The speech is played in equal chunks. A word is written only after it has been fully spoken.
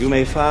You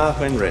may fire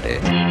when ready.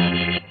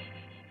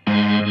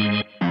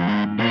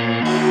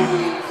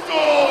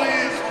 All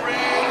is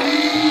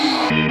ready.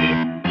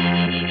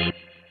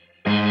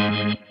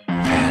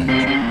 And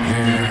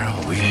here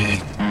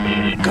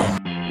we go.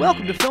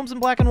 Welcome to Films in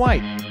Black and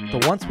White,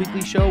 the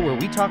once-weekly show where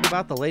we talk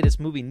about the latest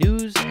movie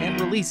news and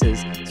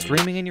releases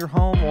streaming in your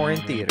home or in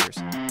theaters.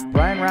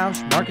 Brian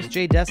Rausch, Marcus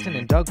J. Destin,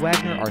 and Doug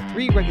Wagner are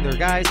three regular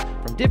guys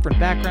from different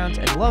backgrounds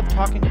and love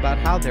talking about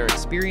how their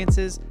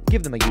experiences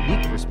give them a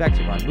unique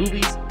perspective on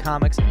movies,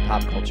 comics, and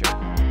pop culture.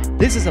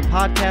 This is a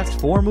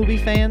podcast for movie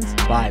fans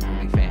by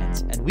movie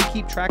fans, and we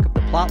keep track of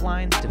the plot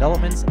lines,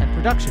 developments, and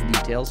production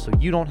details so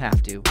you don't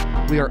have to.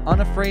 We are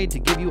unafraid to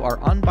give you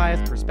our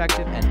unbiased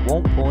perspective and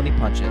won't pull any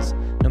punches.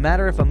 No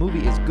matter if a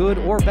movie is good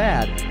or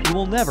bad, you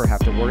will never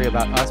have to worry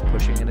about us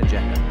pushing an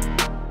agenda.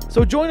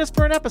 So join us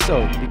for an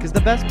episode, because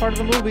the best part of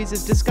the movies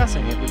is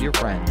discussing it with your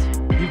friends.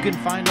 You can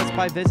find us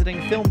by visiting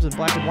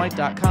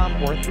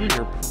filmsinblackandwhite.com or through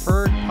your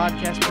preferred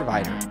podcast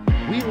provider.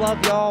 We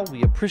love y'all,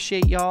 we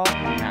appreciate y'all,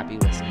 and happy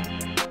listening.